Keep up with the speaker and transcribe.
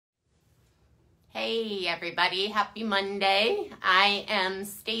Hey everybody, happy Monday. I am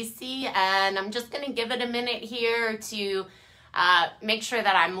Stacy and I'm just going to give it a minute here to make sure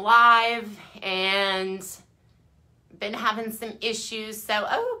that I'm live, and been having some issues. So,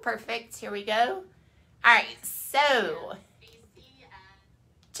 oh, perfect. Here we go. All right. So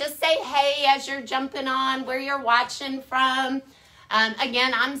just say hey as you're jumping on, where you're watching from.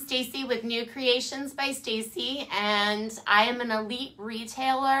 Again, I'm Stacy with New Creations by Stacy, and I am an elite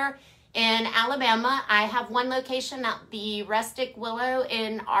retailer in Alabama. I have one location at the Rustic Willow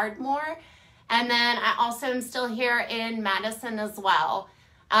in Ardmore, and then I also am still here in Madison as well.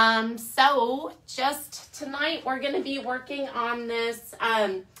 So just tonight we're going to be working on this.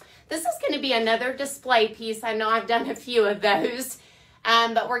 This is going to be another display piece. I know I've done a few of those.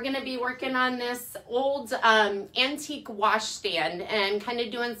 But we're going to be working on this old antique washstand and kind of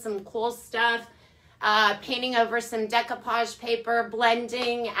doing some cool stuff, painting over some decoupage paper,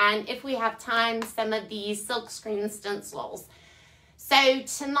 blending, and if we have time, some of the silk screen stencils. So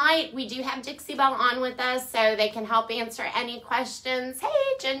tonight we do have Dixie Belle on with us so they can help answer any questions. Hey,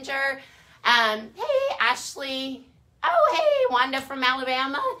 Ginger. Hey, Ashley. Oh, hey, Wanda from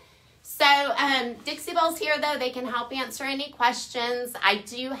Alabama. So Dixie Belle's here, though. They can help answer any questions. I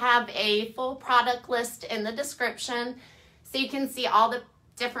do have a full product list in the description, so you can see all the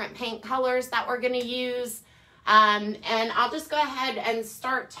different paint colors that we're going to use. And I'll just go ahead and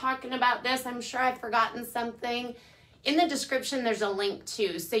start talking about this. I'm sure I've forgotten something. In the description, there's a link,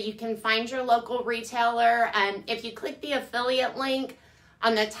 too, so you can find your local retailer. And if you click the affiliate link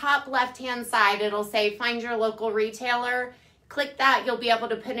on the top left-hand side, it'll say Find Your Local Retailer. Click that, you'll be able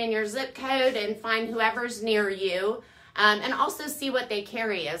to put in your zip code and find whoever's near you, and also see what they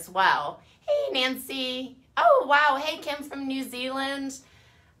carry as well. Hey, Nancy. Oh, wow. Hey, Kim from New Zealand.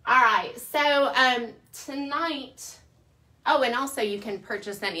 All right, so tonight, oh, and also you can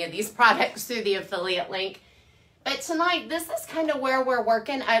purchase any of these products through the affiliate link. But tonight, this is kind of where we're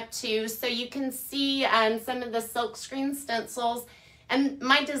working up to, so you can see some of the silk screen stencils. And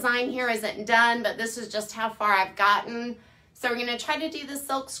my design here isn't done, but this is just how far I've gotten. So we're going to try to do the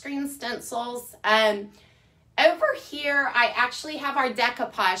silk screen stencils. Over here, I actually have our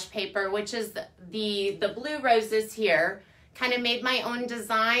decoupage paper, which is the blue roses here. Kind of made my own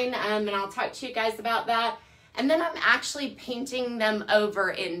design, and I'll talk to you guys about that. And then I'm actually painting them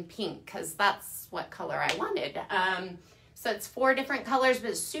over in pink because that's what color I wanted. So it's 4 different colors, but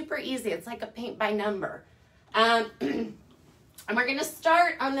it's super easy. It's like a paint by number. And we're going to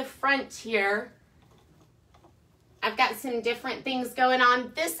start on the front here. I've got some different things going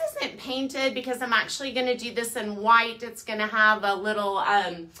on. This isn't painted because I'm actually going to do this in white. It's going to have a little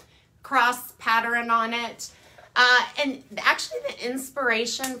cross pattern on it. And actually the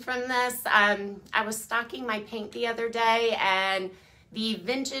inspiration from this, I was stocking my paint the other day, and the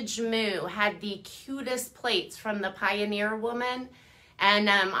Vintage Moo had the cutest plates from the Pioneer Woman. And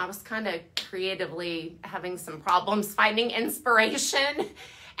I was kind of creatively having some problems finding inspiration.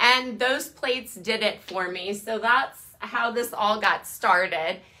 And those plates did it for me. So that's how this all got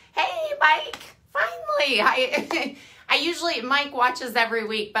started. Hey, Mike, finally. I usually, Mike watches every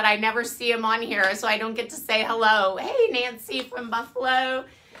week, but I never see him on here, so I don't get to say hello. Hey, Nancy from Buffalo.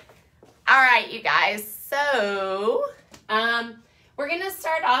 All right, you guys. So we're going to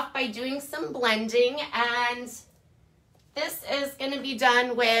start off by doing some blending. And this is going to be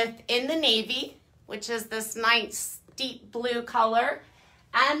done with In the Navy, which is this nice deep blue color.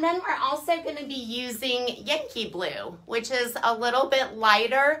 And then we're also going to be using Yankee blue, which is a little bit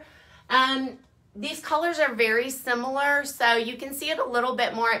lighter. These colors are very similar, so you can see it a little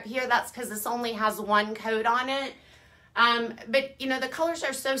bit more up here. That's because this only has one coat on it. But you know, the colors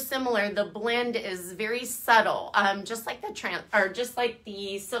are so similar. The blend is very subtle, just like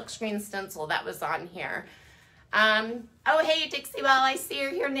the silk screen stencil that was on here. Oh, hey, Dixie Belle, I see her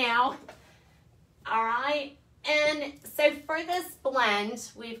here now. All right. And so for this blend,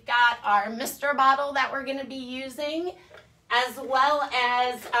 we've got our Mister bottle that we're going to be using, as well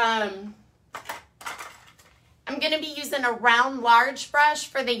as I'm going to be using a round large brush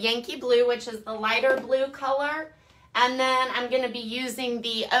for the Yankee blue, which is the lighter blue color. And then I'm going to be using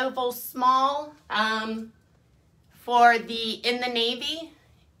the oval small for the In the Navy.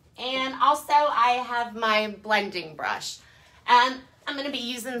 And also I have my blending brush. I'm going to be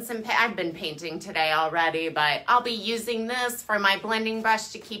using some, I've been painting today already, but I'll be using this for my blending brush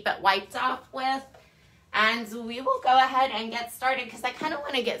to keep it wiped off with. And we will go ahead and get started because I kind of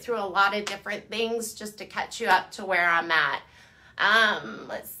want to get through a lot of different things just to catch you up to where I'm at.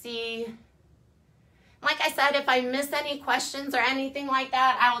 Let's see. Like I said, if I miss any questions or anything like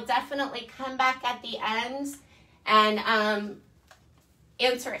that, I will definitely come back at the end and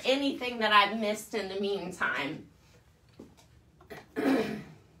answer anything that I've missed in the meantime.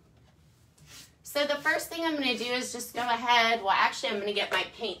 So the first thing I'm going to do is just go ahead, well actually I'm going to get my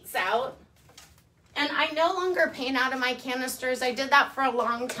paints out. And I no longer paint out of my canisters. I did that for a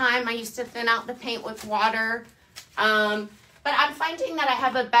long time. I used to thin out the paint with water. But I'm finding that I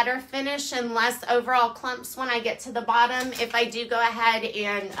have a better finish and less overall clumps when I get to the bottom if I do go ahead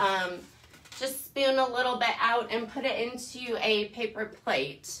and just spoon a little bit out and put it into a paper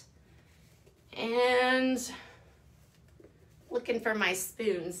plate. And looking for my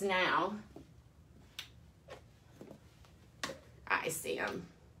spoons now. I see them.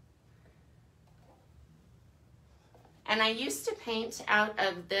 And I used to paint out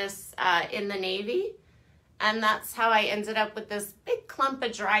of this in the navy, and that's how I ended up with this big clump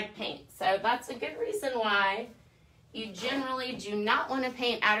of dried paint. So that's a good reason why you generally do not want to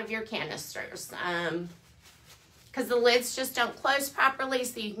paint out of your canisters, because the lids just don't close properly,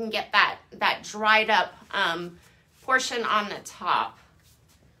 so you can get that dried up portion on the top.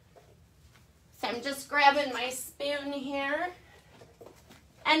 So I'm just grabbing my spoon here,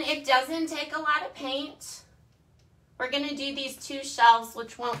 and it doesn't take a lot of paint. We're going to do these 2 shelves,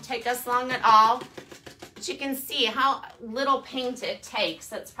 which won't take us long at all. But you can see how little paint it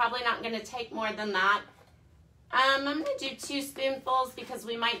takes. It's probably not going to take more than that. I'm going to do 2 spoonfuls because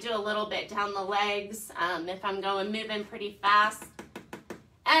we might do a little bit down the legs if I'm moving pretty fast.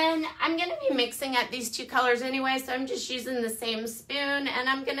 And I'm going to be mixing up these 2 colors anyway, so I'm just using the same spoon. And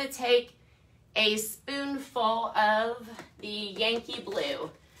I'm going to take a spoonful of the Yankee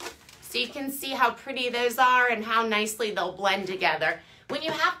blue. So you can see how pretty those are and how nicely they'll blend together. When you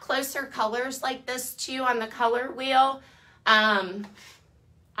have closer colors like this too on the color wheel,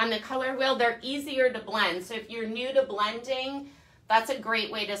 they're easier to blend. So if you're new to blending, that's a great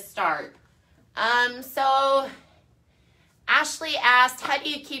way to start. So Ashley asked, how do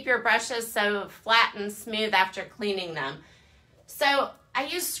you keep your brushes so flat and smooth after cleaning them? So I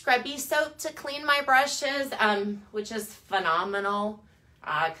use scrubby soap to clean my brushes, which is phenomenal.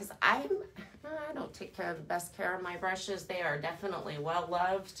 Because I don't take the best care of my brushes. They are definitely well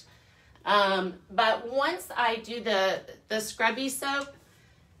loved. But once I do the scrubby soap,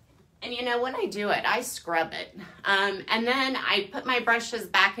 and you know when I do it, I scrub it. And then I put my brushes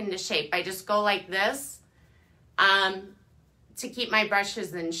back into shape. I just go like this to keep my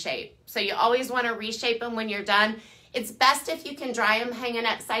brushes in shape. So you always want to reshape them when you're done. It's best if you can dry them hanging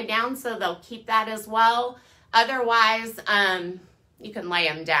upside down so they'll keep that as well. Otherwise, you can lay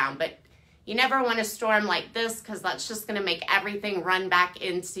them down, but you never want to store them like this because that's just going to make everything run back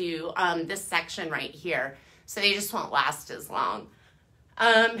into this section right here. So they just won't last as long.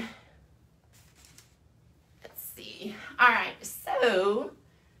 Let's see. All right, so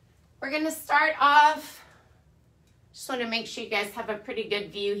we're going to start off. Just want to make sure you guys have a pretty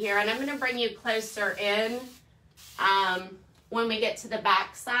good view here, and I'm going to bring you closer in when we get to the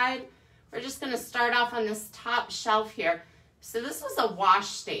back side. We're just going to start off on this top shelf here. So this was a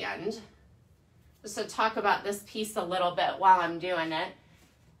washstand. Just to talk about this piece a little bit while I'm doing it.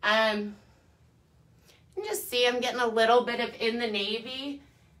 You can just see I'm getting a little bit of in the navy.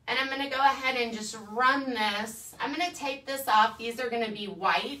 And I'm going to go ahead and just run this. I'm going to take this off. These are going to be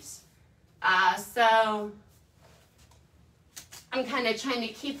white. So I'm kind of trying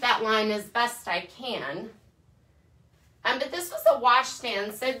to keep that line as best I can. But this was a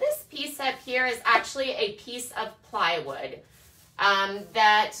washstand. So this piece up here is actually a piece of plywood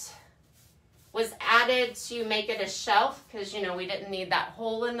that was added to make it a shelf because, you know, we didn't need that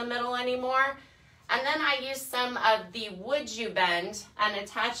hole in the middle anymore. And then I used some of the wood you bend and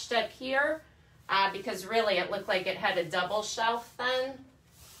attached up here because really it looked like it had a double shelf then.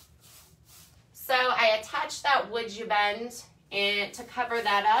 So I attached that wood you bend and to cover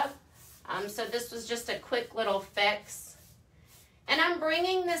that up. So this was just a quick little fix. And I'm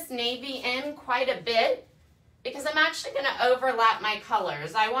bringing this navy in quite a bit because I'm actually going to overlap my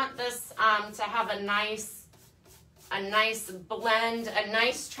colors. I want this to have a nice blend, a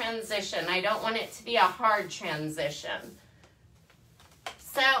nice transition. I don't want it to be a hard transition.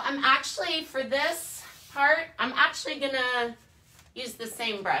 So I'm actually, for this part, I'm actually going to use the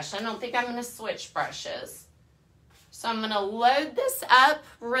same brush. I don't think I'm going to switch brushes. So I'm going to load this up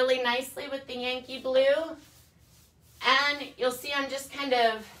really nicely with the Yankee blue. And you'll see I'm just kind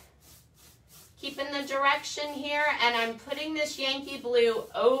of keeping the direction here, and I'm putting this Yankee blue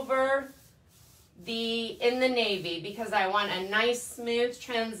over in the navy because I want a nice smooth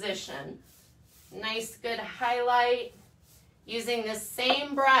transition. Nice good highlight. Using the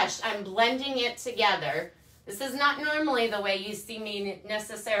same brush, I'm blending it together. This is not normally the way you see me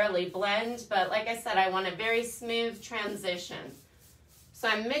necessarily blend, but like I said, I want a very smooth transition. So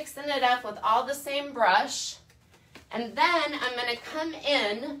I'm mixing it up with all the same brush. And then I'm going to come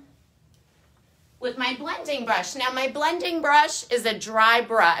in with my blending brush. Now my blending brush is a dry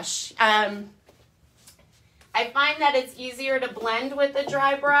brush. I find that it's easier to blend with a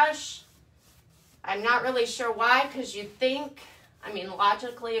dry brush. I'm not really sure why, because you think, I mean,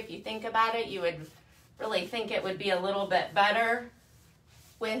 logically, if you think about it, you would really think it would be a little bit better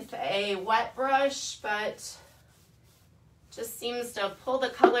with a wet brush, but just seems to pull the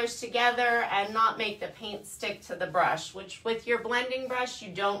colors together and not make the paint stick to the brush, which with your blending brush,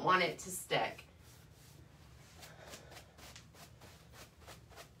 you don't want it to stick.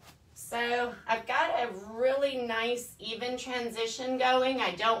 So I've got a really nice even transition going.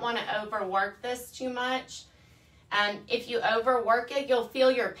 I don't want to overwork this too much. And if you overwork it, you'll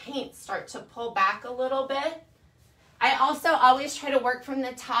feel your paint start to pull back a little bit. I also always try to work from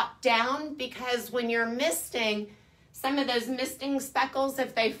the top down, because when you're misting, some of those misting speckles,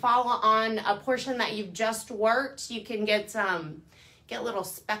 if they fall on a portion that you've just worked, you can get little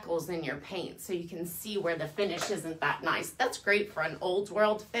speckles in your paint, so you can see where the finish isn't that nice. That's great for an old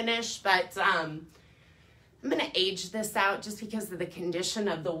world finish, but I'm gonna age this out just because of the condition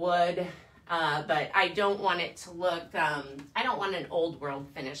of the wood, but I don't want it to look, I don't want an old world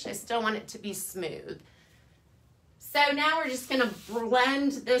finish. I still want it to be smooth. So now we're just gonna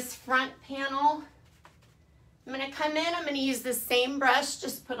blend this front panel. I'm gonna come in, I'm gonna use the same brush,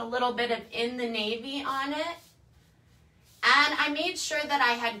 just put a little bit of In the Navy on it. And I made sure that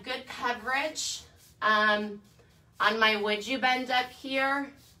I had good coverage on my Would You Bend up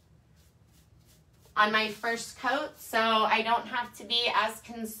here on my first coat, so I don't have to be as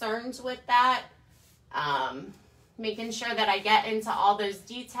concerned with that. Making sure that I get into all those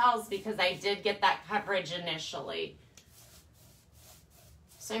details, because I did get that coverage initially.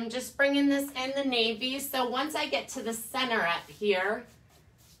 So I'm just bringing this in the navy. So once I get to the center up here,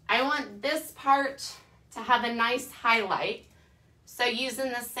 I want this part to have a nice highlight. So using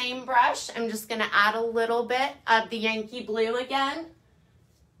the same brush, I'm just gonna add a little bit of the Yankee blue again.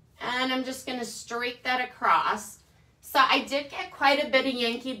 And I'm just gonna streak that across. So I did get quite a bit of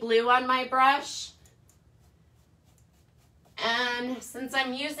Yankee blue on my brush. And since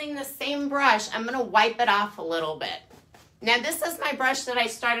I'm using the same brush, I'm gonna wipe it off a little bit. Now this is my brush that I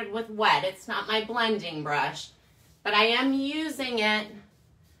started with wet. It's not my blending brush, but I am using it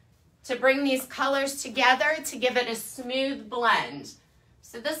to bring these colors together to give it a smooth blend.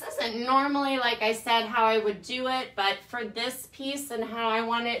 So this isn't normally, like I said, how I would do it, but for this piece and how I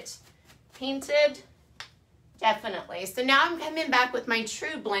want it painted, definitely. So now I'm coming back with my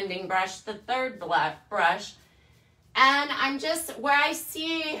true blending brush, the third black brush, and I'm just, where I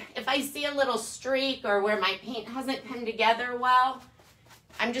see, if I see a little streak or where my paint hasn't come together well,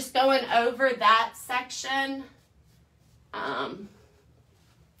 I'm just going over that section.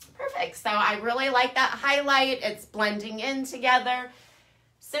 Perfect. So I really like that highlight. It's blending in together.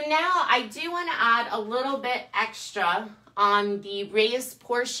 So now I do want to add a little bit extra on the raised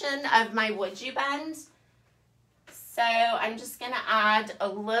portion of my Would You Bend. So I'm just going to add a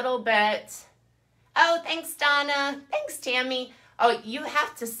little bit. Oh, thanks, Donna. Thanks, Tammy. Oh, you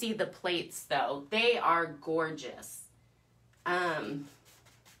have to see the plates, though. They are gorgeous.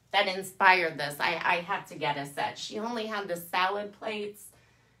 That inspired this. I had to get a set. She only had the salad plates,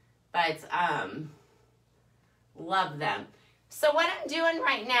 but love them. So what I'm doing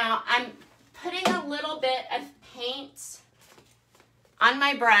right now, I'm putting a little bit of paint on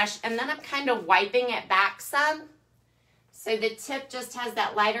my brush, and then I'm kind of wiping it back some. So the tip just has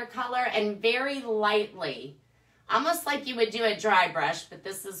that lighter color, and very lightly, almost like you would do a dry brush, but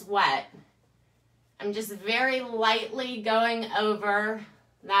this is wet. I'm just very lightly going over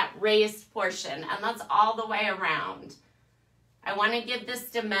that raised portion, and that's all the way around. I want to give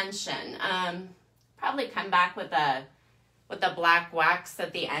this dimension. Probably come back with a black wax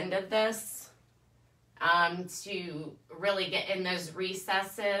at the end of this to really get in those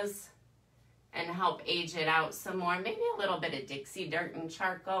recesses and help age it out some more. Maybe a little bit of Dixie dirt and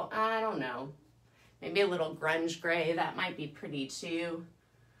charcoal. I don't know. Maybe a little grunge gray. That might be pretty too.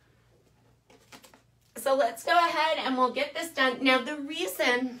 So let's go ahead and we'll get this done. Now the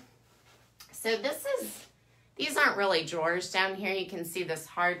reason, so these aren't really drawers down here. You can see this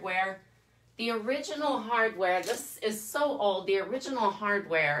hardware. The original hardware, this is so old. The original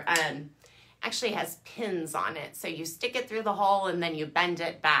hardware actually has pins on it. So you stick it through the hole and then you bend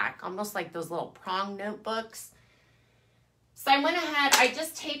it back, almost like those little prong notebooks. So I went ahead, I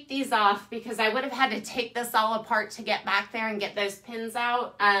just taped these off because I would have had to take this all apart to get back there and get those pins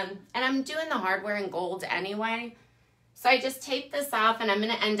out. And I'm doing the hardware in gold anyway. So I just taped this off, and I'm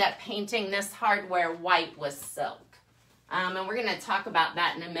gonna end up painting this hardware white with silk. And we're gonna talk about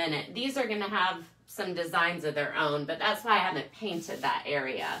that in a minute. These are gonna have some designs of their own, but that's why I haven't painted that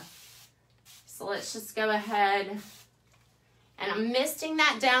area. So let's just go ahead, and I'm misting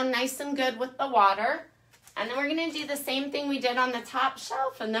that down nice and good with the water. And then we're gonna do the same thing we did on the top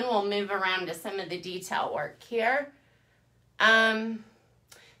shelf, and then we'll move around to some of the detail work here.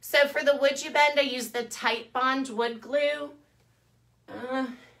 So for the Would You Bend, I used the Tight Bond wood glue. Oh,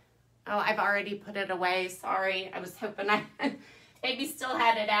 I've already put it away, sorry. I was hoping I maybe still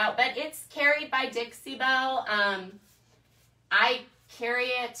had it out, but it's carried by Dixie Belle. I carry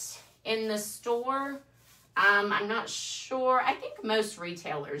it in the store. I'm not sure. I think most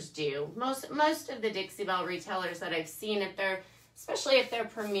retailers do. Most of the Dixie Belle retailers that I've seen, especially if they're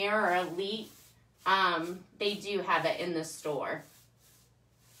Premier or Elite, they do have it in the store.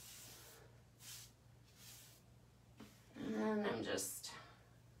 And I'm just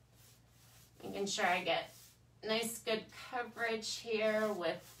making sure I get nice good coverage here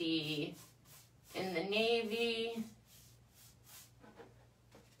with in the navy.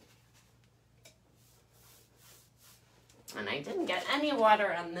 And I didn't get any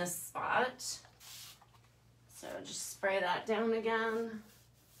water on this spot, so just spray that down again.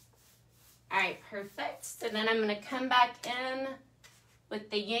 All right, perfect. So then I'm gonna come back in with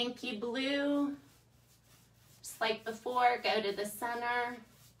the Yankee blue, just like before, go to the center.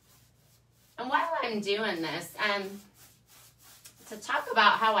 And while I'm doing this, to talk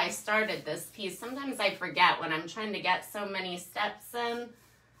about how I started this piece, sometimes I forget when I'm trying to get so many steps in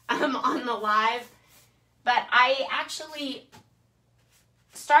on the live. But I actually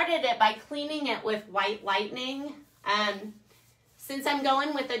started it by cleaning it with White Lightning. Since I'm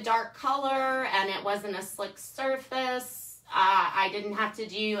going with a dark color and it wasn't a slick surface, I didn't have to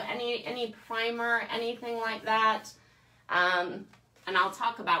do any primer, anything like that. And I'll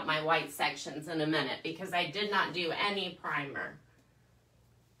talk about my white sections in a minute because I did not do any primer.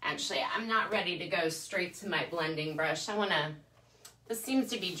 Actually, I'm not ready to go straight to my blending brush. This seems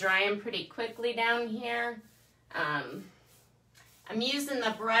to be drying pretty quickly down here. I'm using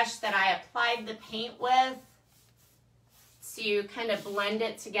the brush that I applied the paint with to kind of blend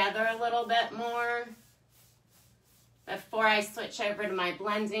it together a little bit more. Before I switch over to my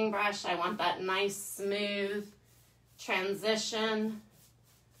blending brush, I want that nice smooth transition.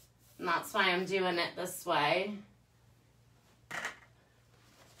 And that's why I'm doing it this way.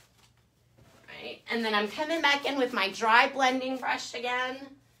 And then I'm coming back in with my dry blending brush again.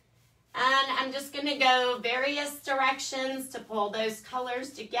 And I'm just going to go various directions to pull those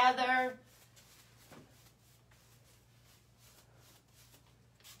colors together.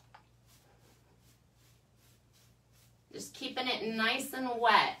 Just keeping it nice and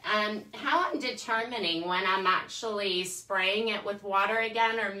wet. And how I'm determining when I'm actually spraying it with water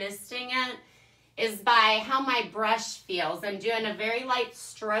again or misting it is by how my brush feels. I'm doing a very light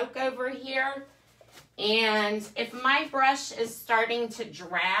stroke over here. And if my brush is starting to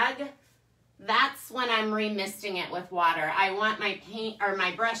drag, that's when I'm remisting it with water. I want my paint or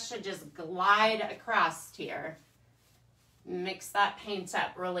my brush to just glide across here. Mix that paint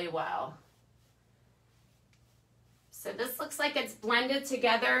up really well. So this looks like it's blended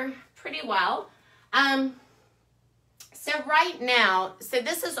together pretty well. So right now,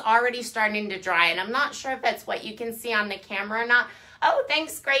 this is already starting to dry, and I'm not sure if that's what you can see on the camera or not. Oh,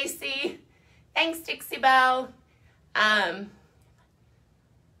 thanks, Gracie. Thanks, Dixie Belle. From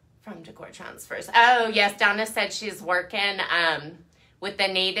Decor Transfers. Oh, yes, Donna said she's working with the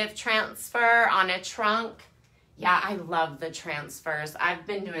native transfer on a trunk. Yeah, I love the transfers. I've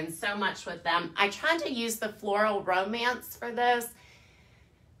been doing so much with them. I tried to use the Floral Romance for this,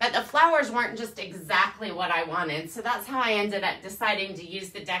 but the flowers weren't just exactly what I wanted. So that's how I ended up deciding to use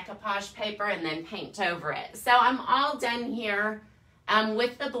the decoupage paper and then paint over it. So I'm all done here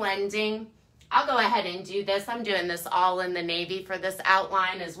with the blending. I'll go ahead and do this. I'm doing this all in the navy for this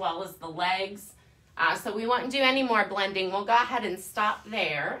outline as well as the legs. So we won't do any more blending. We'll go ahead and stop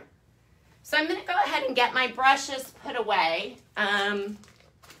there. So I'm gonna go ahead and get my brushes put away. And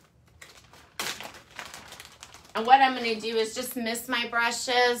what I'm gonna do is just mist my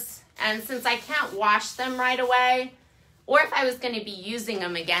brushes. And since I can't wash them right away, or if I was gonna be using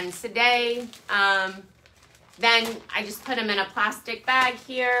them again today, then I just put them in a plastic bag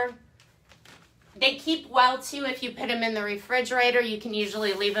here. They keep well too if you put them in the refrigerator. You can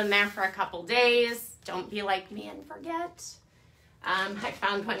usually leave them there for a couple days. Don't be like me and forget. I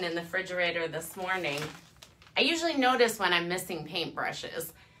found one in the refrigerator this morning. I usually notice when I'm missing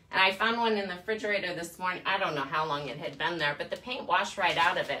paintbrushes. And I found one in the refrigerator this morning. I don't know how long it had been there, but the paint washed right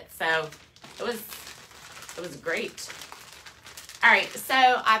out of it. So it was great. All right, so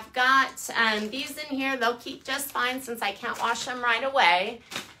I've got these in here. They'll keep just fine since I can't wash them right away.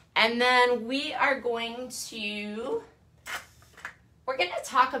 And then we're going to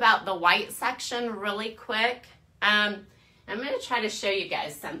talk about the white section really quick. I'm going to try to show you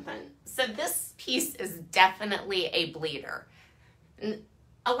guys something. So this piece is definitely a bleeder. And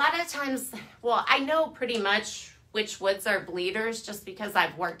a lot of times, well, I know pretty much which woods are bleeders just because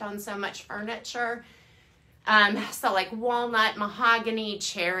I've worked on so much furniture. So like walnut, mahogany,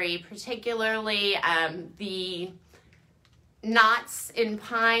 cherry, particularly the knots in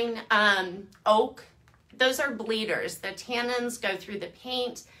pine, oak, those are bleeders. The tannins go through the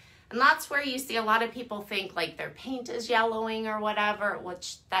paint, and that's where you see a lot of people think like their paint is yellowing or whatever,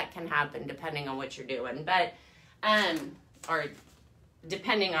 which that can happen depending on what you're doing, but or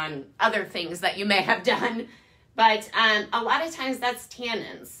depending on other things that you may have done. But a lot of times that's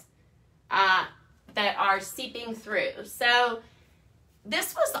tannins that are seeping through. So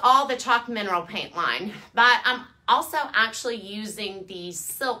this was all the chalk mineral paint line, but I'm also actually using the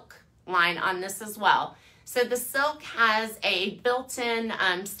silk line on this as well. So the silk has a built-in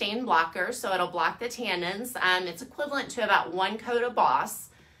stain blocker, so it'll block the tannins. It's equivalent to about 1 coat of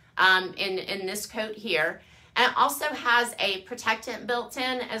Boss in this coat here. And it also has a protectant built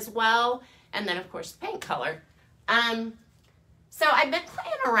in as well, and then of course paint color. So I've been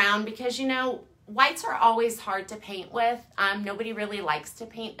playing around because, you know, whites are always hard to paint with. Nobody really likes to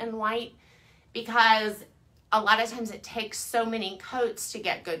paint in white because a lot of times it takes so many coats to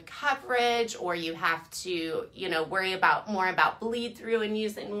get good coverage, or you have to, you know, worry more about bleed through and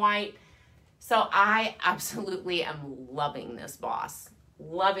using white. So I absolutely am loving this Boss.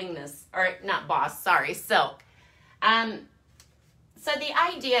 Loving this, or not Boss, sorry, silk. So the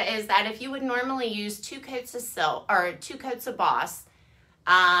idea is that if you would normally use 2 coats of silk, or 2 coats of Boss,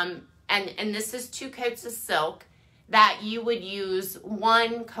 and this is 2 coats of silk, that you would use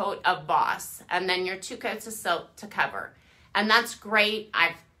 1 coat of Boss and then your 2 coats of silk to cover. And that's great.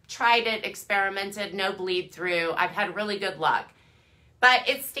 I've tried it, experimented, no bleed through. I've had really good luck. But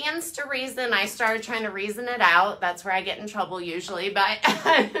it stands to reason. I started trying to reason it out. That's where I get in trouble usually. But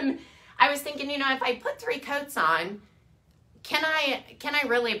I was thinking, you know, if I put 3 coats on, can I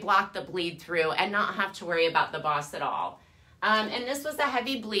really block the bleed through and not have to worry about the Boss at all? And this was a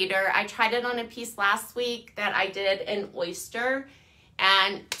heavy bleeder. I tried it on a piece last week that I did in oyster,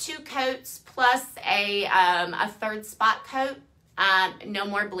 and 2 coats plus a 3rd spot coat, no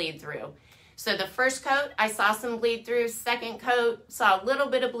more bleed through. So the first coat, I saw some bleed through. Second coat, saw a little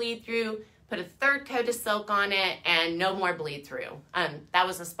bit of bleed through. Put a 3rd coat of silk on it, and no more bleed through. That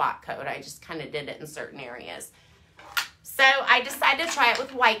was a spot coat. I just kind of did it in certain areas. So I decided to try it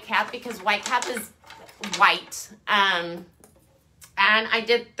with white cap because white cap is white. And I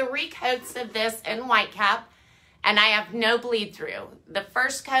did 3 coats of this in white cap, and I have no bleed through. The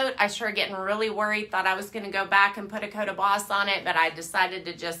first coat, I started getting really worried, thought I was going to go back and put a coat of Boss on it, but I decided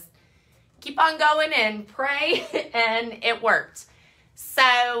to just keep on going and pray, and it worked.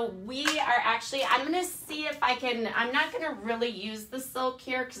 So we are actually, I'm going to see if I can, I'm not going to really use the silk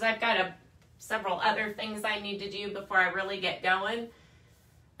here because I've got several other things I need to do before I really get going.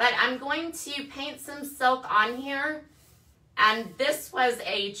 But I'm going to paint some silk on here. And this was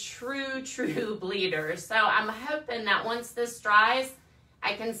a true bleeder. So I'm hoping that once this dries,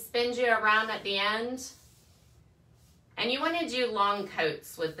 I can spin you around at the end. And you want to do long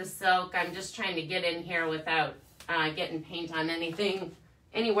coats with the silk. I'm just trying to get in here without getting paint on anything,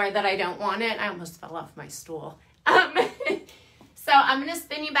 anywhere that I don't want it. I almost fell off my stool. So I'm going to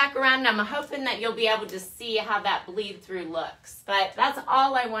spin you back around, and I'm hoping that you'll be able to see how that bleed through looks. But that's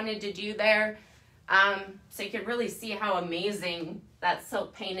all I wanted to do there. So you can really see how amazing that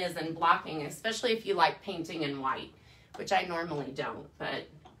silk paint is in blocking, especially if you like painting in white, which I normally don't. But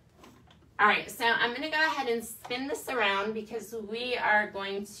all right, so I'm going to go ahead and spin this around because we are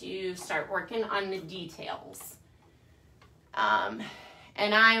going to start working on the details.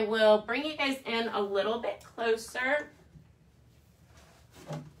 And I will bring you guys in a little bit closer.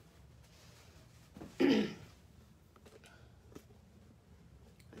 Let's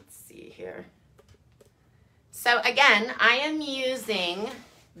see here. So again, I am using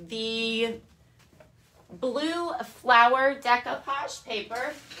the blue flower decoupage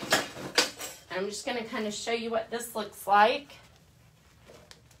paper. I'm just going to kind of show you what this looks like.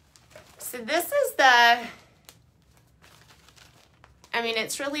 So this is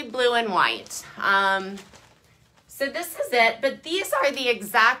it's really blue and white. So this is it, but these are the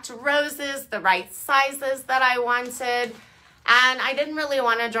exact roses, the right sizes that I wanted, and I didn't really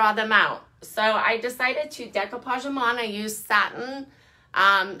want to draw them out. So I decided to decoupage them on. I used satin,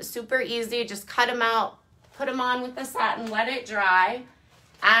 super easy, just cut them out, put them on with the satin, let it dry.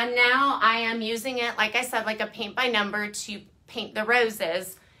 And now I am using it, like I said, like a paint by number to paint the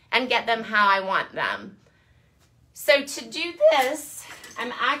roses and get them how I want them. So to do this,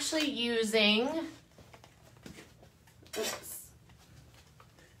 I'm actually using,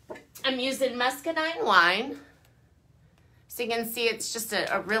 I'm using muscadine wine. So you can see it's just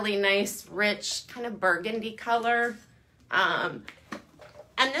a really nice, rich, kind of burgundy color.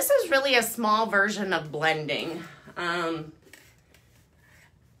 And this is really a small version of blending.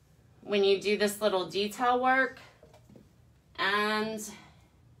 When you do this little detail work, and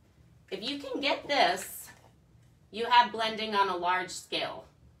if you can get this, you have blending on a large scale.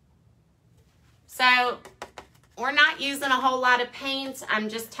 So we're not using a whole lot of paint. I'm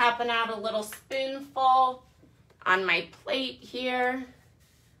just tapping out a little spoonful on my plate here.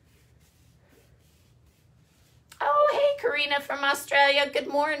 Oh, hey, Karina from Australia. Good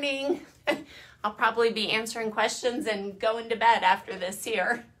morning. I'll probably be answering questions and going to bed after this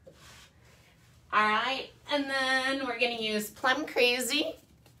here. All right, and then we're gonna use Plum Crazy.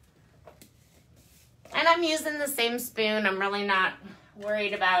 And I'm using the same spoon. I'm really not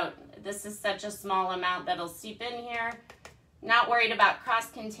worried about, this is such a small amount that'll seep in here. Not worried about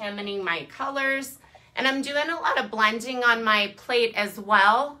cross-contaminating my colors. And I'm doing a lot of blending on my plate as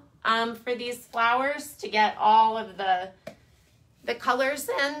well for these flowers to get all of the colors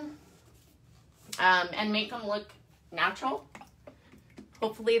in and make them look natural.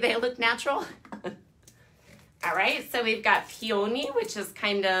 Hopefully they look natural. All right, so we've got Peony, which is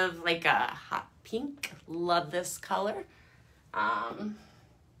kind of like a hot pink. Love this color. Love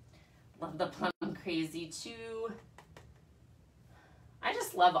the Plum Crazy too. I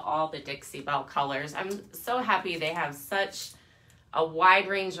just love all the Dixie Belle colors. I'm so happy they have such a wide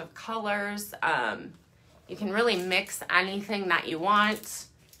range of colors. You can really mix anything that you want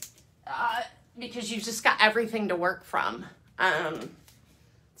because you've just got everything to work from.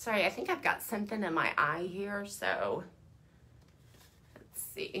 Sorry, I think I've got something in my eye here, so let's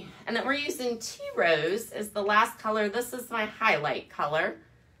see. And then we're using Tea Rose as the last color. This is my highlight color.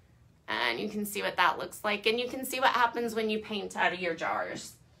 And you can see what that looks like. And you can see what happens when you paint out of your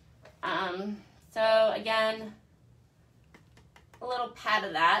jars. So again, a little pat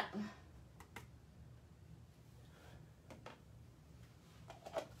of that.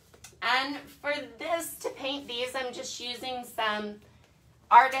 And for this, to paint these, I'm just using some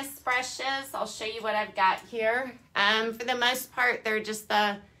artist brushes. I'll show you what I've got here. For the most part, they're just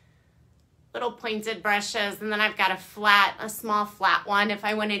the little pointed brushes, and then I've got a small flat one if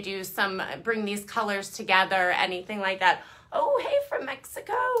I want to do some, bring these colors together, anything like that. Oh, hey, from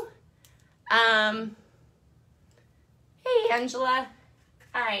Mexico. Hey, Angela.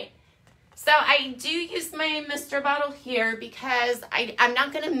 All right. So I do use my mister bottle here because I'm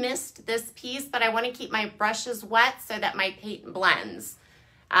not going to mist this piece, but I want to keep my brushes wet so that my paint blends.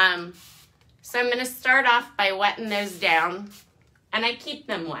 So I'm going to start off by wetting those down, and I keep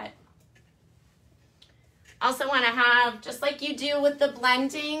them wet. Also want to have, just like you do with the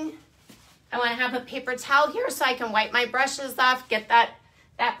blending, I want to have a paper towel here so I can wipe my brushes off, get that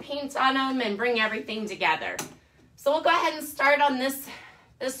paint on them, and bring everything together. So we'll go ahead and start on this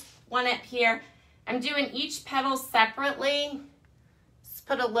one up here. I'm doing each petal separately. Just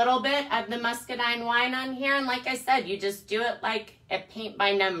put a little bit of the muscadine wine on here, and like I said, you just do it like a paint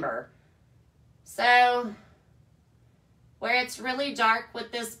by number. So where it's really dark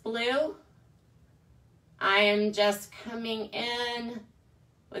with this blue, I am just coming in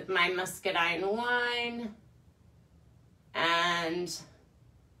with my muscadine wine and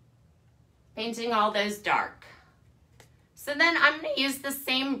painting all those dark. So then I'm going to use the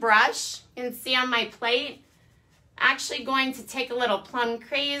same brush. You can see on my plate, actually going to take a little Plum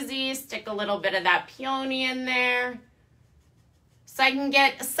Crazy, stick a little bit of that Peony in there so I can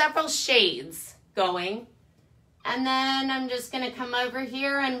get several shades going. And then I'm just going to come over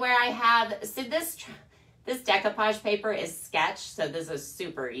here, and where I have, so this decoupage paper is sketch, so this is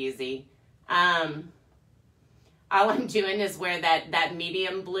super easy. All I'm doing is where that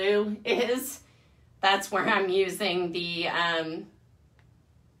medium blue is. That's where I'm using the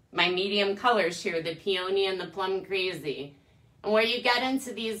my medium colors here, the Peony and the Plum Crazy. And where you get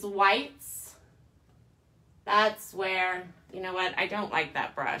into these whites, that's where, you know what, I don't like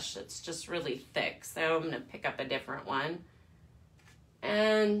that brush. It's just really thick, so I'm going to pick up a different one.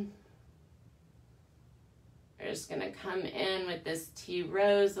 And we're just going to come in with this Tea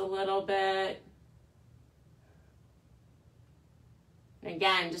Rose a little bit. And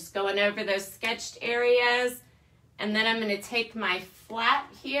again, just going over those sketched areas. And then I'm going to take my flat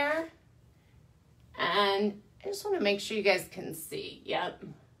here. And I just want to make sure you guys can see. Yep.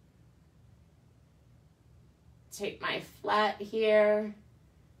 take my flat here.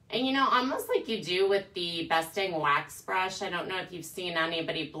 And you know, almost like you do with the Besting wax brush. I don't know if you've seen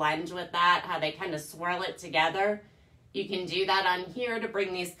anybody blend with that, how they kind of swirl it together. You can do that on here to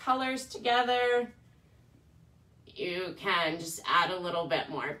bring these colors together. You can just add a little bit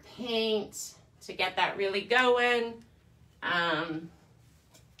more paint to get that really going.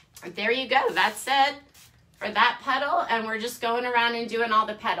 There you go, that's it for that petal, and we're just going around and doing all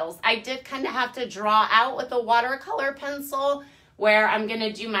the petals. I did kind of have to draw out with a watercolor pencil where I'm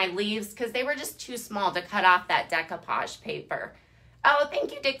gonna do my leaves because they were just too small to cut off that decoupage paper. Oh,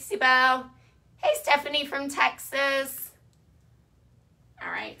 thank you, Dixie Belle. Hey, Stephanie from Texas.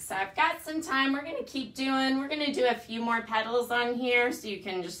 All right, so I've got some time. We're gonna keep doing, we're gonna do a few more petals on here so you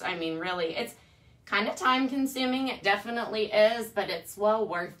can just, I mean, really, it's kind of time consuming. It definitely is, but it's well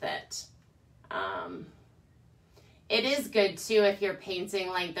worth it. It is good too if you're painting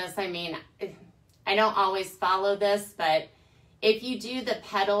like this. I mean, I don't always follow this, but if you do the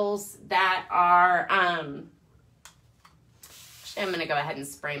petals that are, I'm gonna go ahead and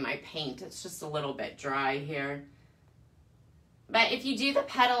spray my paint. It's just a little bit dry here. But if you do the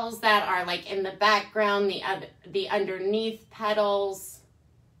petals that are like in the background, the underneath petals,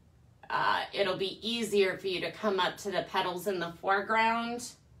 it'll be easier for you to come up to the petals in the foreground.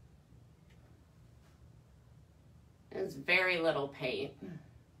 It's very little paint.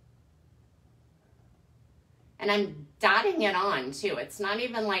 And I'm dotting it on too. It's not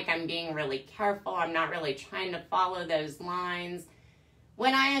even like I'm being really careful. I'm not really trying to follow those lines.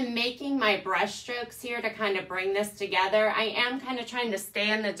 When I am making my brush strokes here to kind of bring this together, I am kind of trying to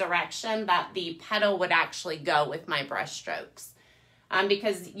stay in the direction that the petal would actually go with my brush strokes.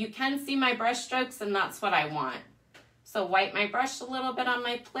 Because you can see my brush strokes and that's what I want. So wipe my brush a little bit on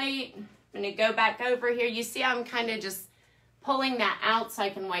my plate. I'm gonna go back over here. You see I'm kind of just pulling that out so I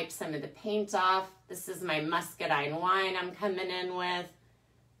can wipe some of the paint off. This is my muscadine wine I'm coming in with.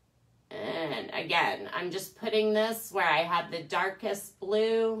 And again, I'm just putting this where I have the darkest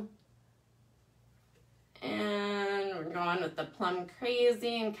blue. And we're going with the Plum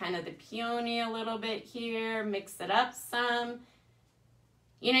Crazy and kind of the Peony a little bit here. Mix it up some.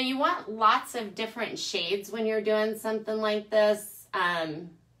 You know, you want lots of different shades when you're doing something like this.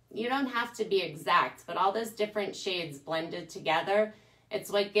 You don't have to be exact, but all those different shades blended together, it's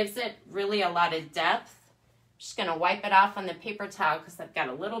what gives it really a lot of depth. I'm just gonna wipe it off on the paper towel because I've got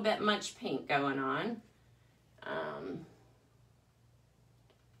a little bit much paint going on.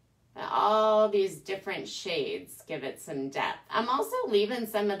 All these different shades give it some depth. I'm also leaving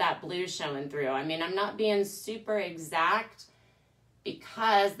some of that blue showing through. I mean, I'm not being super exact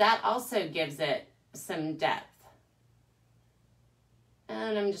because that also gives it some depth.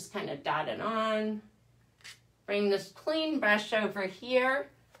 And I'm just kind of dotting on. Bring this clean brush over here.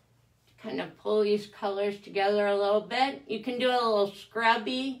 Kind of pull these colors together a little bit. You can do a little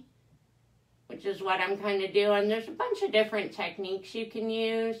scrubby, which is what I'm kind of doing. There's a bunch of different techniques you can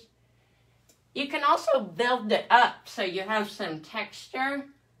use. You can also build it up so you have some texture.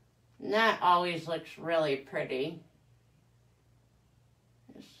 And that always looks really pretty.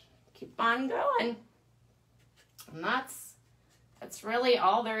 Just keep on going. And that's really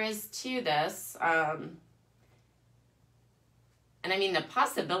all there is to this. And I mean, the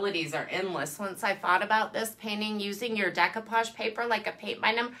possibilities are endless. Once I thought about this painting using your decoupage paper like a paint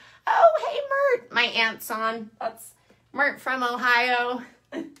by number. Oh, hey, Mert. My aunt's on. That's Mert from Ohio.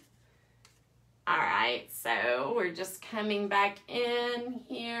 All right, so we're just coming back in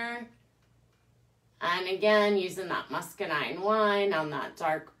here. And again, using that muscadine wine on that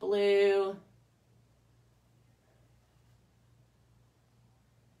dark blue.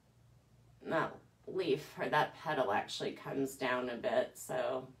 That leaf or that petal actually comes down a bit,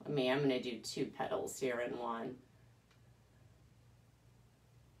 so I'm going to do two petals here in one.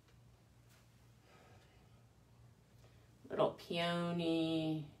 Little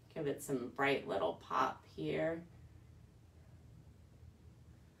peony, give it some bright little pop here.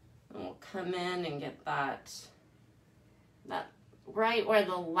 And we'll come in and get that right where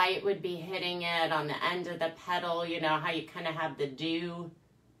the light would be hitting it on the end of the petal, you know how you kind of have the dew.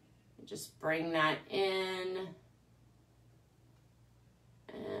 Just bring that in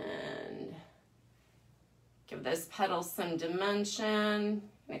and give those petals some dimension.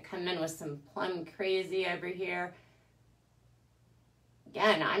 I'm gonna come in with some Plum Crazy over here.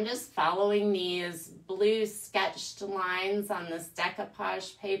 Again, I'm just following these blue sketched lines on this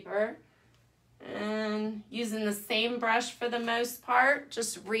decoupage paper and using the same brush for the most part,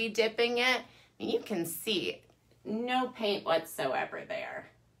 just re-dipping it. And you can see no paint whatsoever there.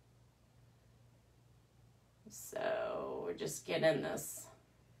 So we're just getting this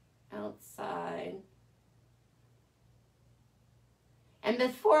outside. And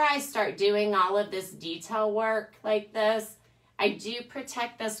before I start doing all of this detail work like this, I do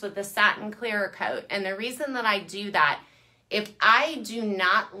protect this with a satin clear coat. And the reason that I do that, if I do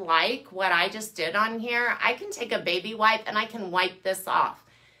not like what I just did on here, I can take a baby wipe and I can wipe this off.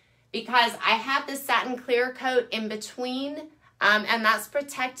 Because I have this satin clear coat in between, and that's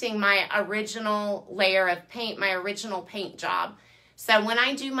protecting my original layer of paint, my original paint job. So when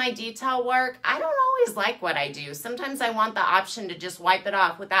I do my detail work, I don't always like what I do. Sometimes I want the option to just wipe it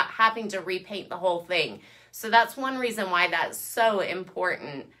off without having to repaint the whole thing. So that's one reason why that's so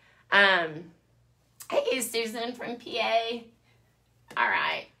important. Hey, Susan from PA. All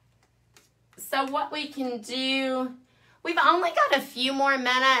right. So what we can do, we've only got a few more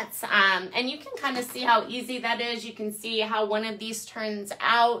minutes, and you can kind of see how easy that is. You can see how one of these turns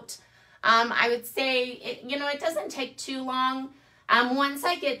out. I would say, it doesn't take too long. Once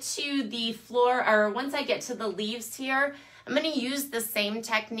I get to the floor, or once I get to the leaves here, I'm going to use the same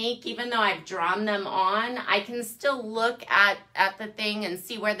technique. Even though I've drawn them on, I can still look at the thing and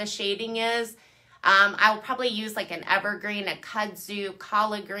see where the shading is. I'll probably use like an evergreen, a kudzu,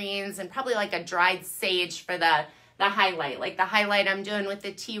 collard greens, and probably like a dried sage for the highlight, like the highlight I'm doing with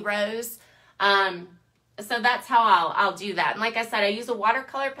the tea rose. So that's how I'll do that. And like I said, I use a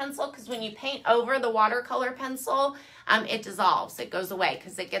watercolor pencil because when you paint over the watercolor pencil, it dissolves. It goes away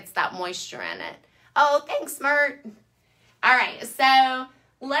because it gets that moisture in it. Oh, thanks, Mert. All right, so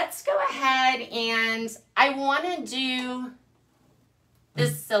let's go ahead and I want to do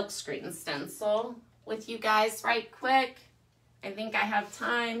this silkscreen stencil with you guys right quick. I think I have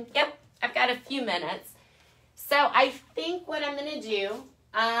time. Yep, I've got a few minutes. So I think what I'm going to do,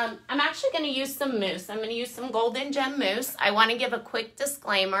 I'm actually going to use some mousse. I'm going to use some Golden Gem mousse. I want to give a quick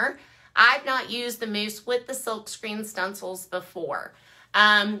disclaimer. I've not used the mousse with the silkscreen stencils before.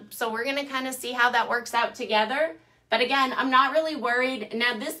 So we're going to kind of see how that works out together. But again, I'm not really worried.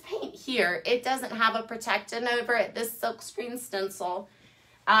 Now this paint here, it doesn't have a protectant over it, this silkscreen stencil,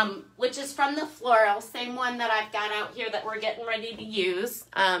 which is from the Floral, same one that I've got out here that we're getting ready to use.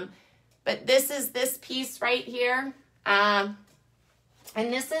 But this is this piece right here. And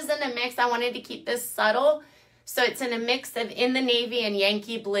this is in a mix. I wanted to keep this subtle. So it's in a mix of In the Navy and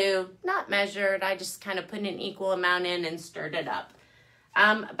Yankee Blue. Not measured. I just kind of put an equal amount in and stirred it up.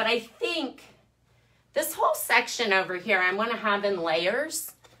 But I think this whole section over here I'm going to have in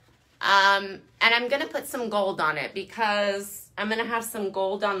layers. And I'm going to put some gold on it because I'm going to have some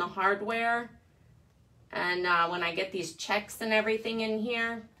gold on the hardware. And when I get these checks and everything in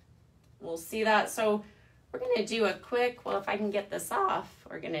here, we'll see that. So we're going to do a quick, well, if I can get this off,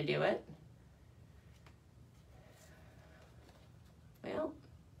 we're going to do it. Well,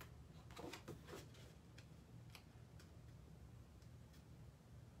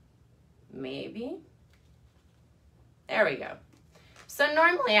 maybe. There we go. So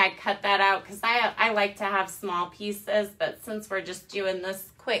normally I cut that out because I like to have small pieces, but since we're just doing this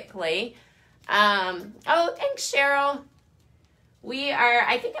quickly. Oh, thanks, Cheryl.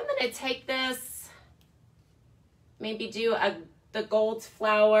 I think I'm going to take this, maybe do the gold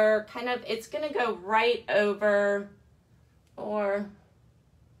flower, kind of, it's going to go right over, or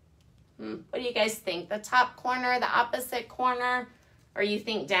what do you guys think? The top corner, the opposite corner, or you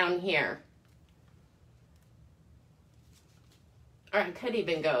think down here? Or I could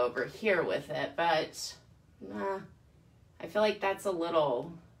even go over here with it, but nah, I feel like that's a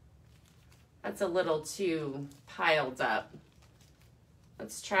little too piled up.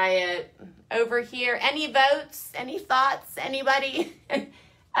 Let's try it over here. Any votes? Any thoughts? Anybody?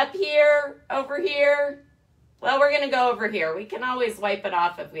 Up here? Over here? Well, we're going to go over here. We can always wipe it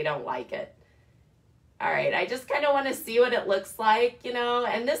off if we don't like it. All right, I just kind of want to see what it looks like,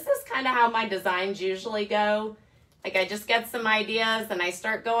 and this is kind of how my designs usually go. Like I just get some ideas and I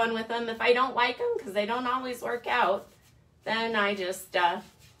start going with them. If I don't like them, because they don't always work out, then I just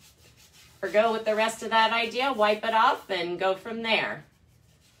forgo with the rest of that idea, wipe it off, and go from there.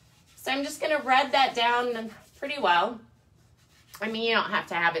 So I'm just going to red that down pretty well. I mean, you don't have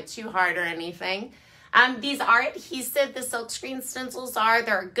to have it too hard or anything. These are adhesive, the silkscreen stencils are.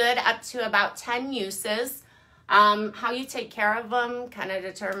 They're good up to about 10 uses. How you take care of them kind of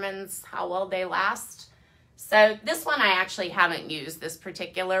determines how well they last. So this one I actually haven't used, this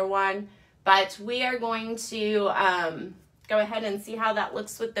particular one, but we are going to go ahead and see how that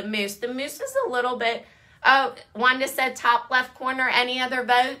looks with the mousse. The mousse is a little bit, oh, Wanda said top left corner. Any other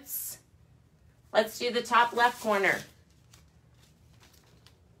votes? Let's do the top left corner.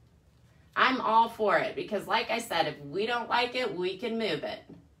 I'm all for it because like I said, if we don't like it, we can move it.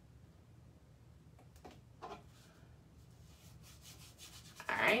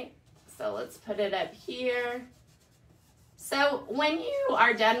 All right, so let's put it up here. So when you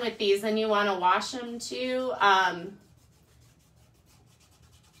are done with these and you want to wash them too,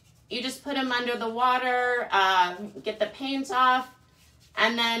 you just put them under the water, get the paint off,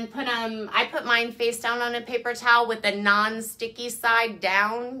 and then put them, I put mine face down on a paper towel with the non-sticky side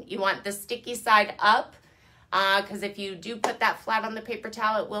down. You want the sticky side up, because if you do put that flat on the paper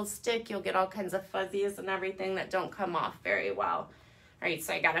towel, it will stick. You'll get all kinds of fuzzies and everything that don't come off very well. All right,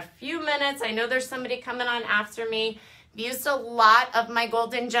 so I got a few minutes. I know there's somebody coming on after me. I've used a lot of my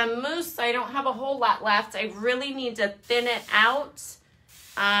Golden Gem mousse, so I don't have a whole lot left. I really need to thin it out. So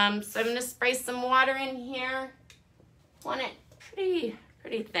I'm gonna spray some water in here. Want it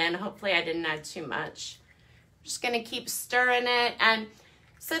pretty thin. Hopefully I didn't add too much. I'm just gonna keep stirring it. And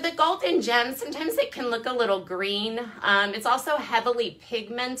so the Golden Gem, sometimes it can look a little green. It's also heavily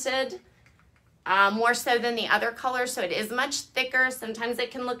pigmented, more so than the other colors, so it is much thicker. Sometimes it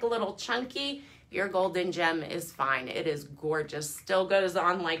can look a little chunky. Your Golden Gem is fine. It is gorgeous. Still goes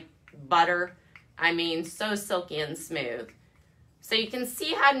on like butter. I mean, so silky and smooth. So you can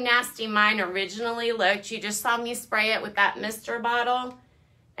see how nasty mine originally looked. You just saw me spray it with that mister bottle.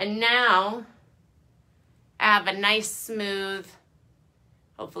 And now I have a nice smooth,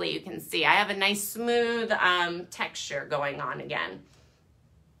 hopefully you can see, I have a nice smooth texture going on again.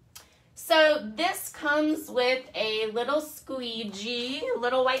 So this comes with a little squeegee, a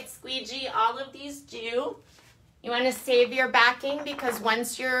little white squeegee. All of these do. You want to save your backing because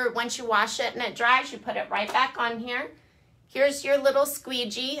once you wash it and it dries, you put it right back on here. Here's your little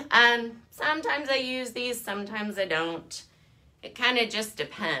squeegee. Sometimes I use these, sometimes I don't. It kind of just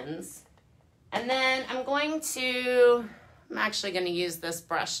depends. And then I'm actually going to use this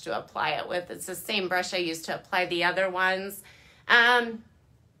brush to apply it with. It's the same brush I used to apply the other ones.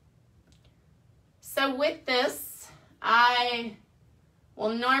 So with this, I will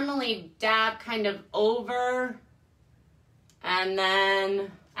normally dab kind of over, and then,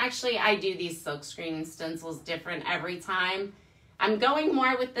 actually I do these silkscreen stencils different every time. I'm going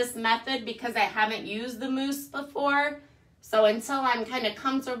more with this method because I haven't used the mousse before. So until I'm kind of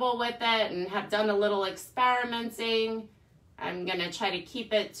comfortable with it and have done a little experimenting, I'm gonna try to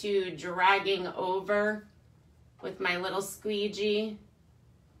keep it to dragging over with my little squeegee.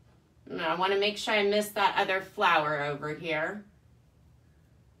 And I want to make sure I miss that other flower over here.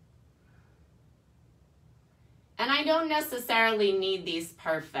 And I don't necessarily need these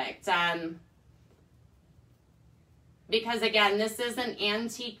perfect. Because again, this is an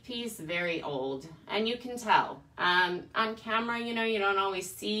antique piece, very old. And you can tell. On camera, you know, you don't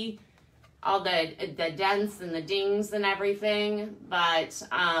always see all the dents and the dings and everything. But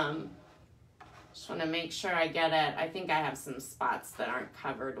just want to make sure I get it. I think I have some spots that aren't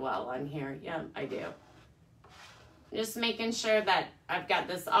covered well on here. Yeah, I do. Just making sure that I've got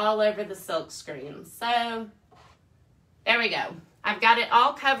this all over the silk screen. So there we go. I've got it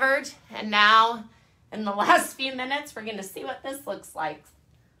all covered. And now in the last few minutes, we're going to see what this looks like.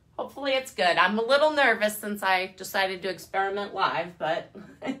 Hopefully it's good. I'm a little nervous since I decided to experiment live, but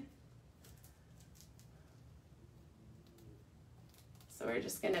so we're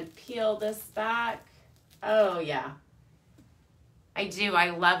just gonna peel this back. Oh yeah, I do, I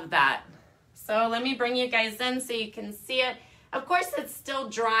love that. So let me bring you guys in so you can see it. Of course it's still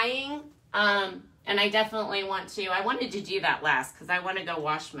drying, and I definitely I wanted to do that last because I want to go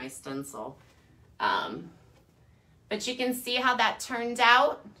wash my stencil. But you can see how that turned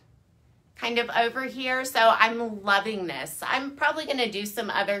out kind of over here. So I'm loving this. I'm probably gonna do some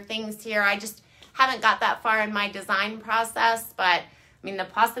other things here. I just haven't got that far in my design process, but I mean, the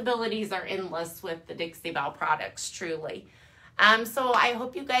possibilities are endless with the Dixie Belle products, truly. So I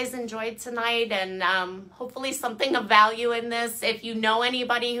hope you guys enjoyed tonight, and hopefully something of value in this. If you know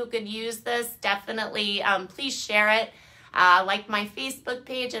anybody who could use this, definitely please share it. Like my Facebook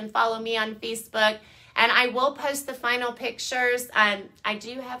page and follow me on Facebook. And I will post the final pictures. I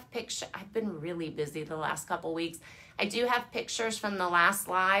do have pictures. I've been really busy the last couple weeks. I do have pictures from the last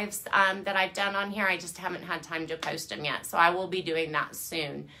lives that I've done on here. I just haven't had time to post them yet, so I will be doing that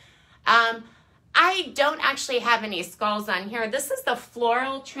soon. I don't actually have any skulls on here. This is the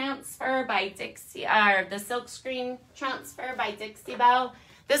Floral Transfer by Dixie, or the Silkscreen Transfer by Dixie Belle.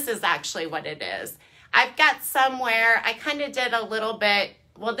 This is actually what it is. I've got somewhere, I kind of did a little bit,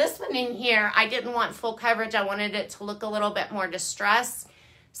 well, this one in here, I didn't want full coverage. I wanted it to look a little bit more distressed.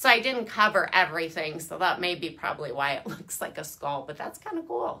 So I didn't cover everything, so that may be probably why it looks like a skull, but that's kind of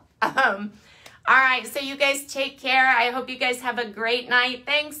cool. All right, so you guys take care. I hope you guys have a great night.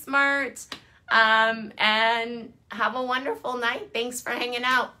 Thanks, Mert, and have a wonderful night. Thanks for hanging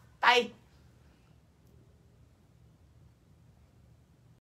out. Bye.